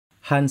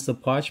Hansle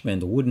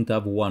Parchment wouldn't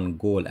have won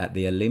gold at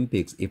the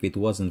Olympics if it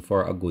wasn't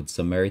for a good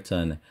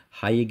Samaritan.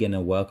 Hi again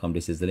and welcome.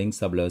 This is Links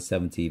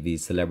 007 TV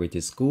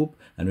Celebrity Scoop,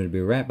 and we'll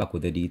be right back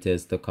with the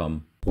details to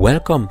come.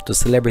 Welcome to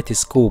Celebrity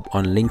Scoop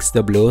on Links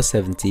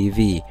 007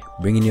 TV,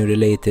 bringing you the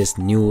latest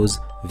news,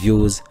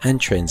 views, and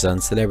trends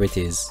on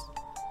celebrities.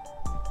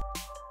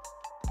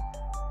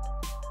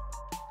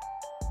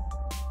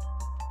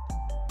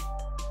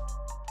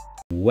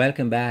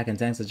 Welcome back and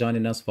thanks for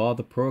joining us for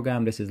the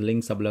program. This is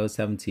Links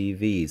 007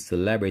 TV,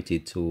 Celebrity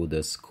to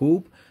the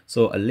Scoop.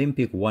 So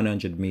Olympic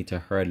 100-meter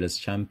hurdles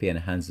champion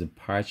Hansle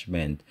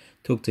Parchment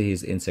took to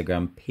his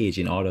Instagram page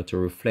in order to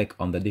reflect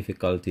on the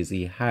difficulties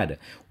he had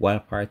while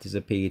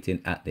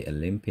participating at the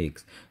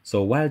Olympics.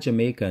 So while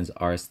Jamaicans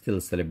are still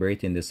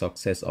celebrating the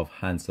success of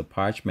Hansle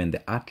Parchment,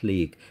 the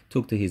athlete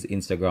took to his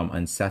Instagram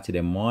on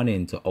Saturday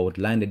morning to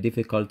outline the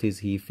difficulties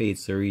he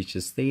faced to reach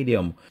the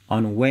stadium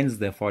on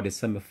Wednesday for the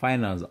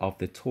semi-finals of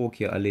the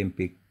Tokyo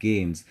Olympic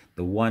Games,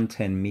 the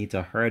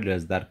 110-meter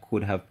hurdles that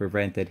could have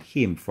prevented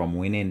him from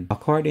winning.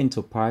 According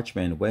to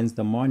Parchment,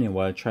 Wednesday morning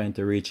while trying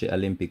to reach the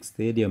Olympic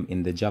Stadium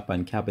in the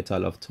Japan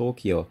capital of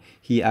Tokyo,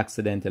 he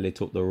accidentally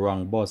took the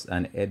wrong bus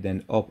and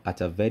ended up at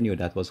a venue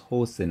that was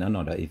hosting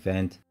another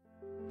event.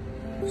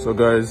 So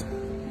guys,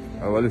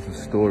 I have a little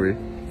story.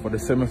 For the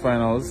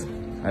semi-finals,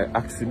 I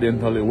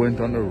accidentally went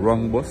on the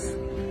wrong bus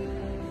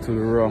to the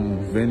wrong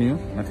venue.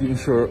 Not even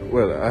sure,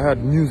 well, I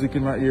had music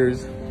in my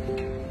ears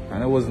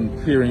and I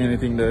wasn't hearing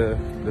anything the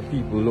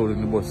people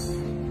loading the bus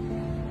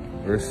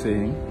were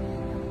saying.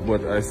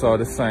 But I saw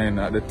the sign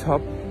at the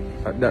top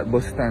at that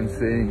bus stand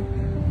saying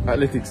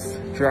athletics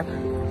track.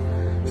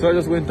 So I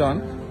just went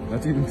on,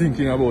 not even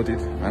thinking about it.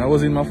 And I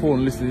was in my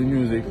phone listening to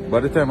music. By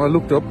the time I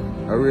looked up,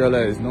 I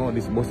realized, no,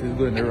 this bus is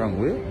going the wrong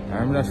way.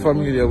 I'm not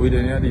familiar with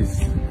any of this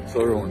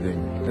surrounding.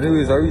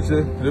 Anyways, I reached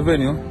the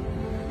venue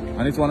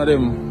and it's one of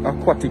them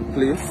aquatic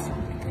place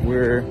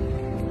where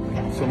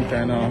some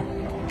kind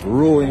of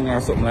rowing or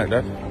something like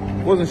that.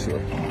 Wasn't sure.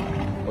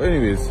 But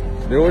anyways,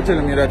 they were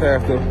telling me that I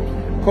have to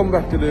come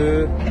back to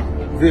the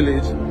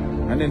village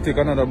and then take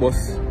another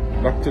bus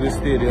back to the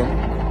stadium.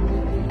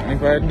 And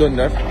if I had done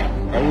that,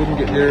 I wouldn't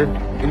get there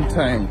in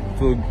time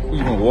to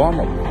even warm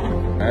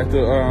up. I had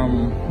to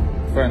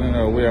find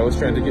another way. I was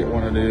trying to get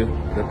one of the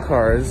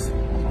cars,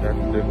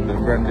 the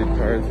branded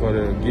cars for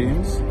the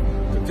games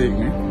to take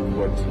me.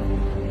 But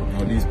you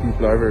know, these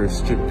people are very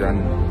strict and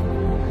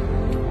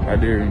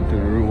adhering to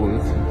the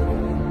rules.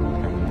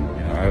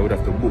 I would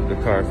have to book the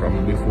car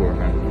from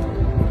beforehand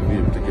to be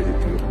able to get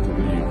it to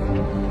leave.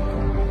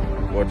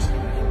 But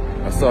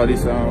I saw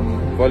this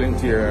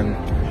volunteer and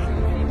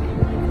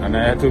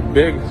I had to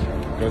beg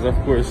because of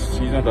course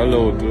she's not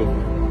allowed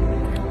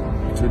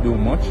to do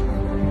much,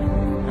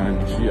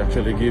 and she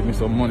actually gave me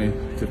some money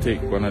to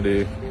take one of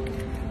the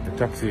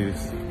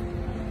taxis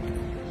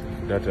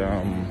that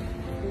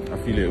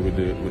affiliate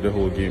with the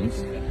whole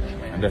games,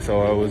 and that's how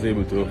I was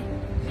able to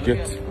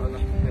get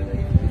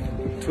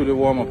to the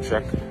warm-up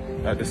track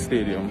at the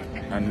stadium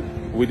and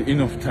with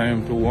enough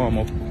time to warm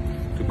up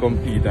to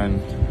compete,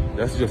 and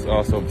that's just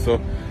awesome. So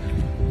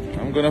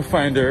I'm gonna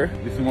find her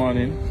this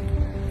morning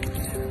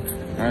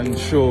and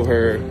show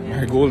her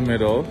my gold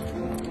medal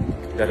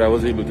that I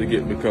was able to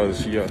get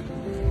because she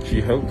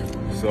helped.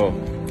 So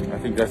I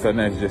think that's a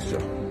nice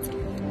gesture.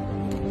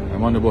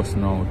 I'm on the bus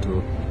now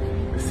to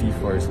the Sea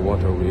Forest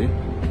Waterway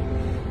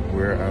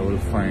where I will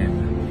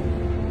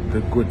find the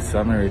good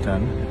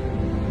Samaritan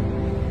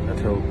that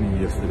helped me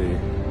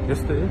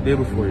day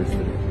before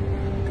yesterday,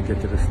 to get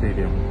to the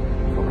stadium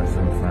for my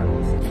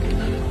semi-finals.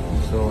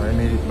 So I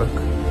made it back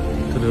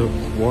to the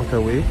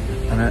waterway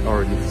and I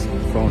already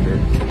found her.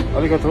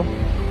 Arigato.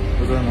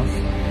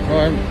 Oh,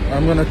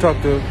 I'm gonna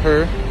talk to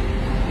her.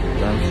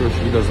 I'm sure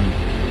she doesn't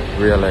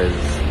realize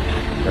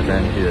that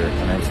I'm here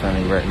and I'm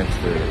standing right next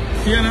to her.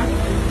 Sienna,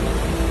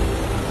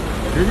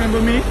 do you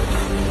remember me?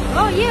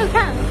 Oh, you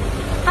can.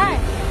 Hi.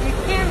 You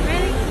can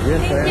really?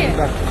 Yes, Thank I am you.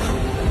 back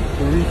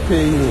to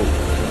repay you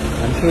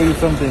and show you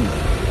something.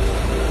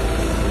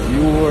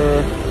 You were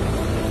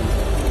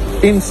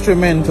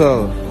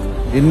instrumental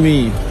in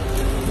me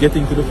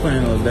getting to the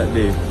final that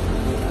day.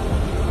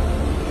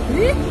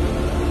 Really?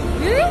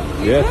 Really?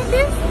 You Yes. got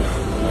this?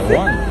 I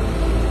won.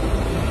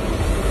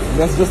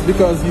 That's just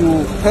because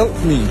you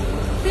helped me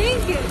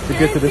Thank you. to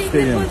get to the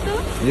stadium.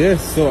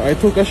 Yes, so I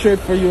took a shirt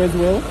for you as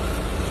well.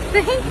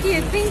 Thank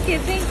you, thank you,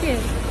 thank you.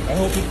 I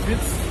hope it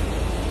fits.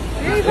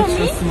 Really for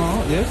Extra me?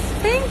 small, yes.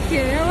 Thank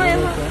you.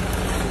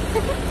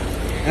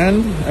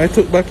 And I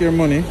took back your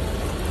money.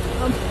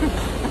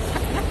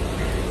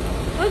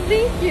 Oh,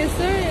 thank you.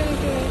 Sorry.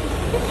 Okay.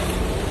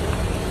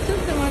 ちょっ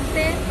と待って。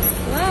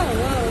Wow,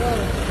 wow, wow.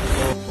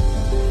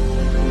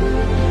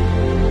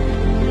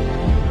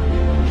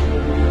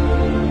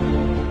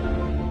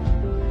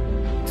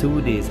 Two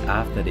days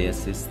after the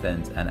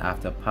assistance and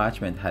after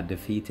Parchment had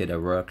defeated a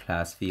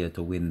world-class field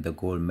to win the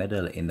gold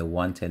medal in the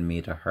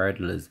 110-meter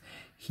hurdles,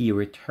 he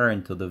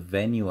returned to the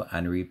venue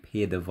and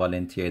repaid the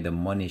volunteer the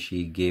money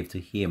she gave to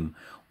him,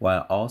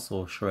 while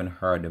also showing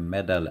her the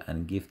medal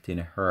and gifting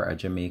her a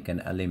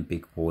Jamaican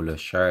Olympic polo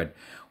shirt.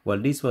 Well,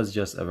 this was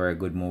just a very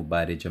good move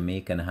by the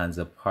Jamaican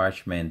Hansle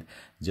Parchment,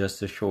 just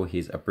to show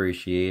his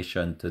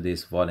appreciation to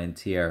this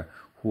volunteer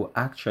who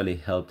actually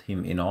helped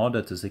him in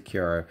order to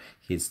secure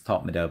his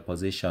top medal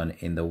position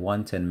in the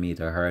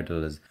 110-meter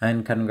hurdles.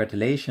 And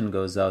congratulations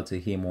goes out to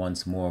him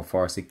once more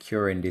for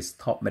securing this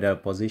top medal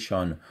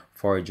position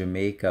for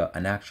Jamaica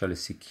and actually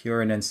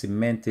securing and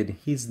cemented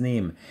his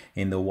name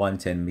in the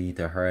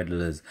 110-meter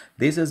hurdles.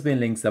 This has been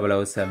Links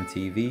 007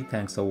 TV.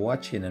 Thanks for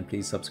watching, and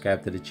please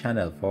subscribe to the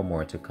channel for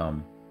more to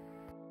come.